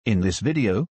In this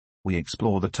video, we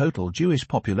explore the total Jewish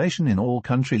population in all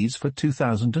countries for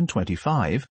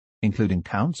 2025, including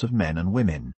counts of men and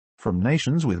women, from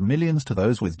nations with millions to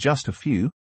those with just a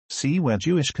few. See where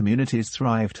Jewish communities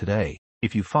thrive today.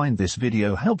 If you find this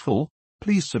video helpful,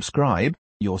 please subscribe.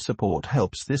 Your support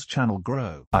helps this channel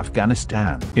grow.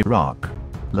 Afghanistan, Iraq,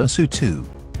 Lesotho,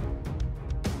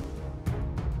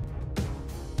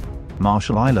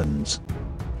 Marshall Islands,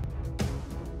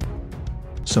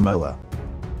 Samoa,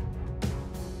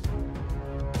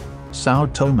 Sao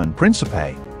Tome and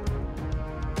Principe,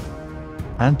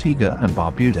 Antigua and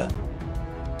Barbuda,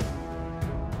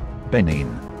 Benin,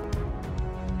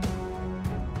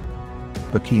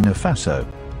 Burkina Faso,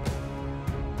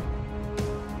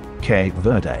 Cape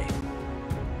Verde,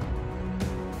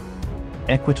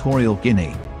 Equatorial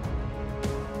Guinea,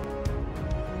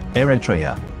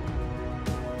 Eritrea,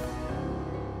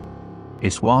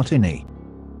 Eswatini,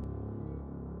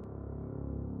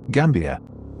 Gambia,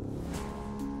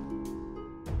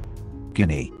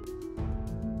 Guinea,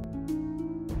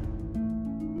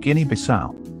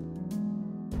 Guinea-Bissau,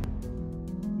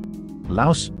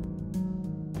 Laos,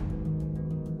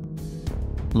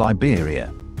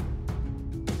 Liberia,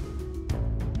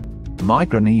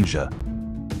 Micronesia,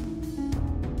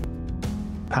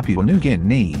 Papua New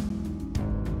Guinea,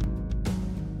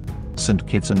 St.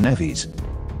 Kitts and Nevis,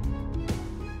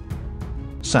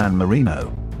 San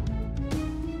Marino,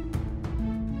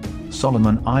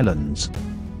 Solomon Islands,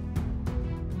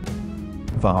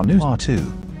 Vanuatu,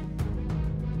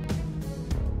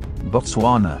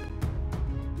 Botswana,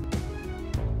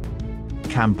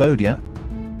 Cambodia,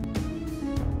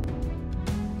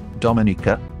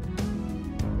 Dominica,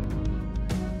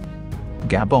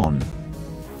 Gabon,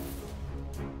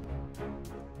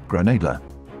 Grenada,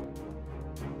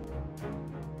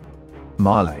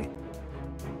 Mali,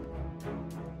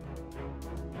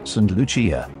 St.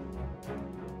 Lucia,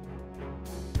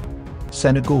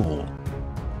 Senegal,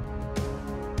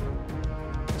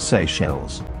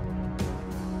 Seychelles,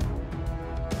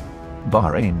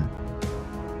 Bahrain,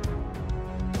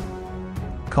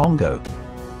 Congo,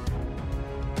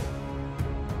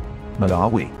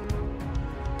 Malawi,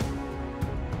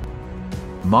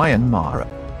 Myanmar,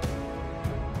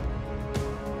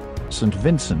 St.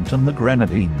 Vincent and the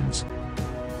Grenadines,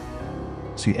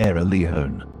 Sierra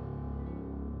Leone,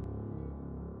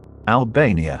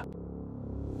 Albania,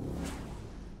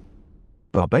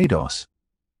 Barbados,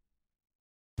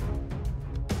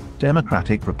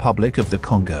 Democratic Republic of the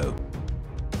Congo,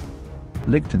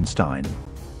 Liechtenstein,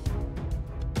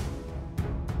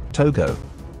 Togo,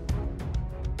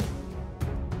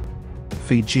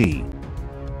 Fiji,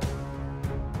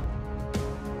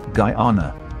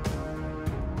 Guyana,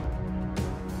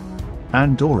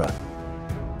 Andorra,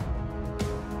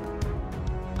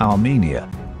 Armenia,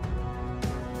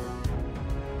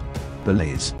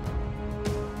 Belize,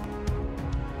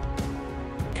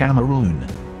 Cameroon,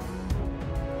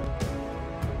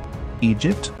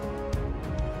 Egypt,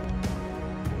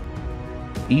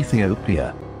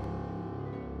 Ethiopia,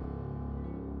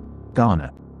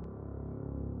 Ghana,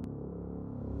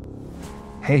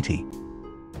 Haiti,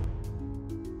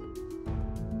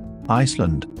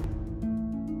 Iceland,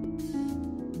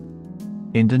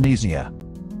 Indonesia,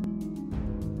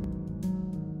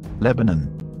 Lebanon,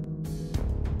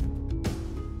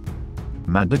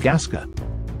 Madagascar,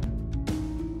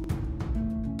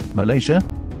 Malaysia,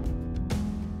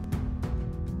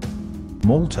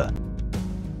 Malta,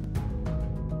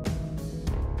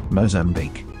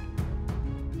 Mozambique,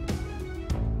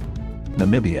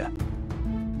 Namibia,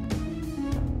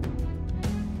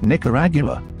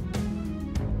 Nicaragua,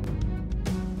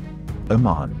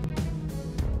 Oman,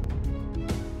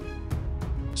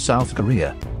 South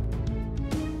Korea,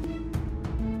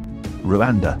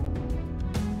 Rwanda,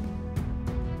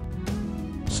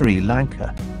 Sri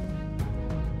Lanka,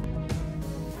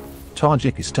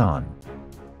 Tajikistan,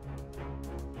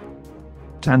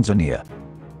 Tanzania,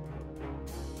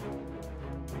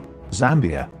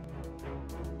 Zambia,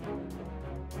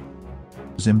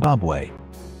 Zimbabwe,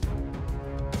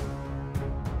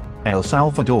 El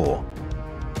Salvador,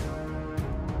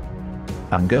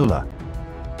 Angola,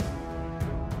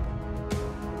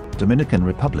 Dominican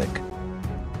Republic,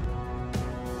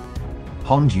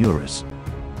 Honduras,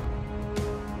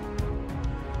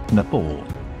 Nepal,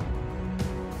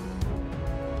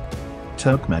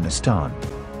 Turkmenistan,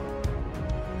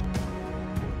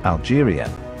 Algeria,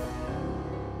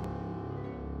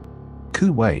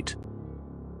 Kuwait,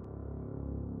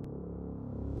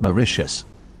 Mauritius,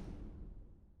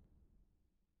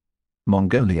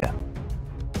 Mongolia,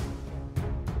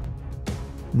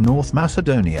 North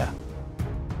Macedonia,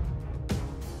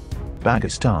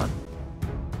 Pakistan,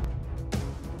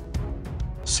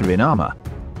 Suriname,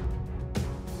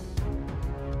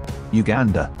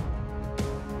 Uganda,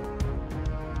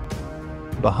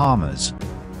 Bahamas,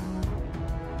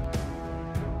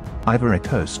 Ivory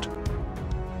Coast,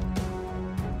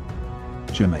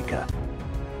 Jamaica,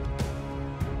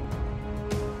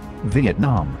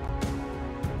 Vietnam,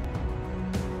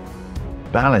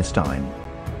 Palestine,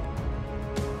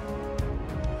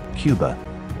 Cuba,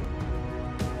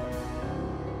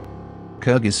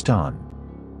 Kyrgyzstan,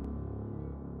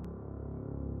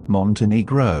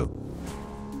 Montenegro,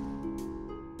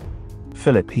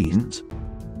 Philippines,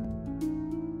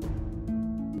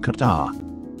 Qatar,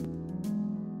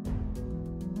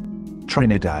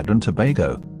 Trinidad and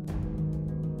Tobago,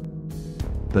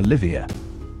 Bolivia,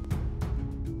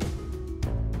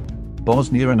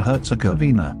 Bosnia and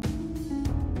Herzegovina,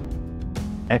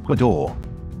 Ecuador,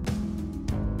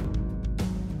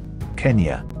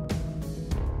 Kenya,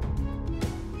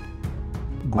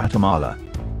 Guatemala,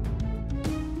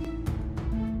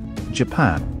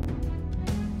 Japan,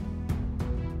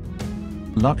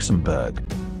 Luxembourg,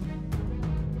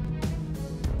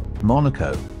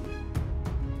 Monaco,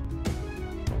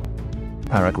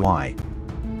 Paraguay,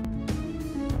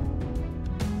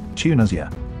 Tunisia,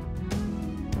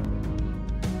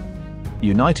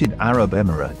 United Arab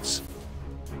Emirates,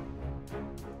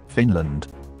 Finland,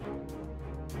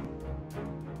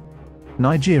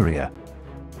 Nigeria,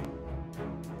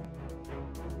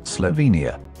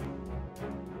 Slovenia,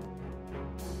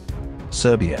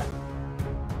 Serbia,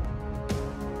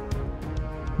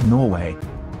 Norway,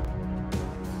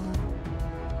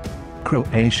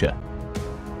 Croatia,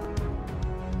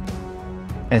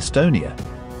 Estonia,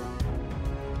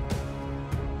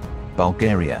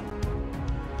 Bulgaria,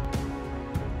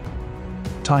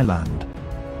 Thailand,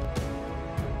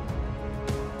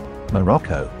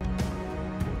 Morocco,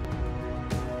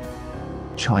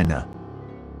 China,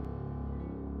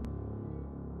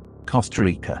 Costa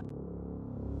Rica,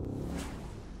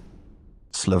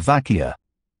 Slovakia,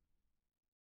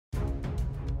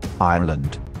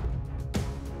 Ireland,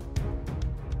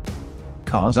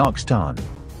 Kazakhstan,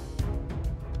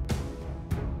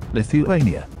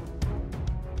 Lithuania,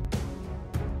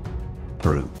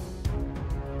 Peru,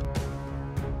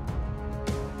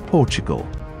 Portugal,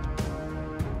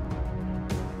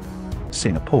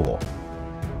 Singapore,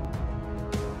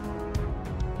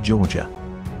 Georgia,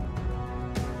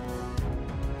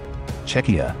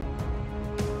 Czechia,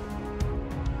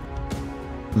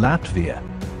 Latvia,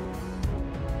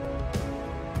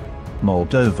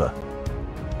 Moldova,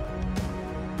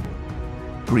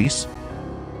 Greece,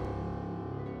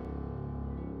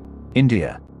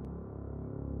 India,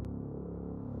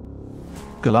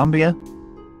 Colombia,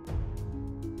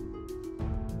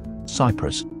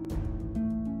 Cyprus,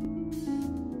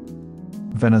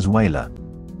 Venezuela,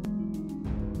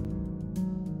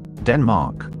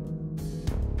 Denmark,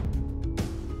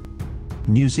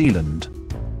 New Zealand,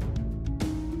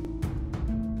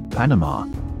 Panama,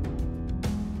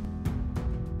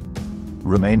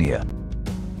 Romania,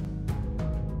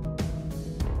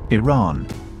 Iran,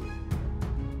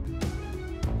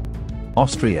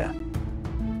 Austria,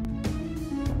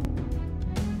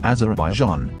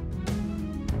 Azerbaijan,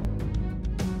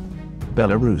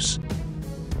 Belarus,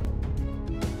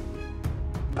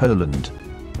 Poland,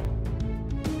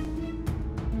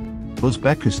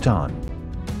 Uzbekistan,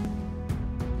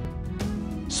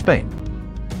 Spain,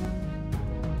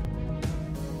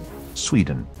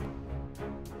 Sweden,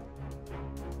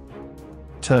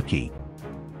 Turkey,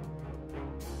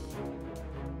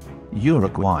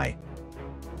 Uruguay,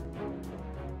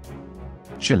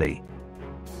 Chile,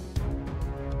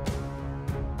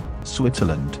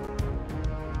 Switzerland,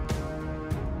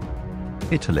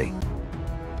 Italy,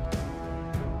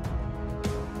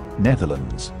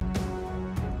 Netherlands,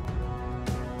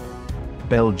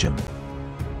 Belgium,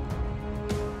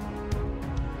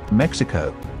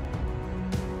 Mexico,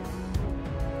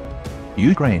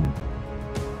 Ukraine,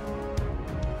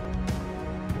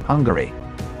 Hungary,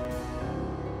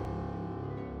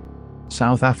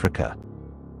 South Africa,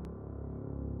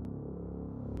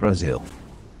 Brazil,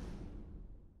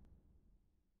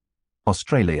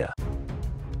 Australia,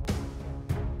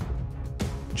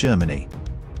 Germany,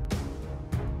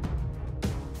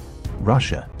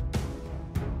 Russia,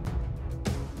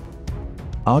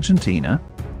 Argentina,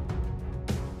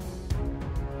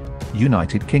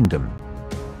 United Kingdom,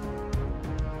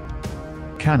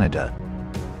 Canada,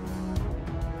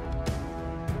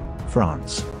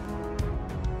 France,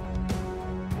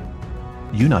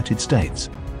 United States,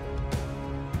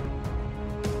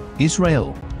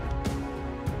 Israel,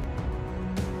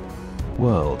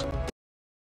 World.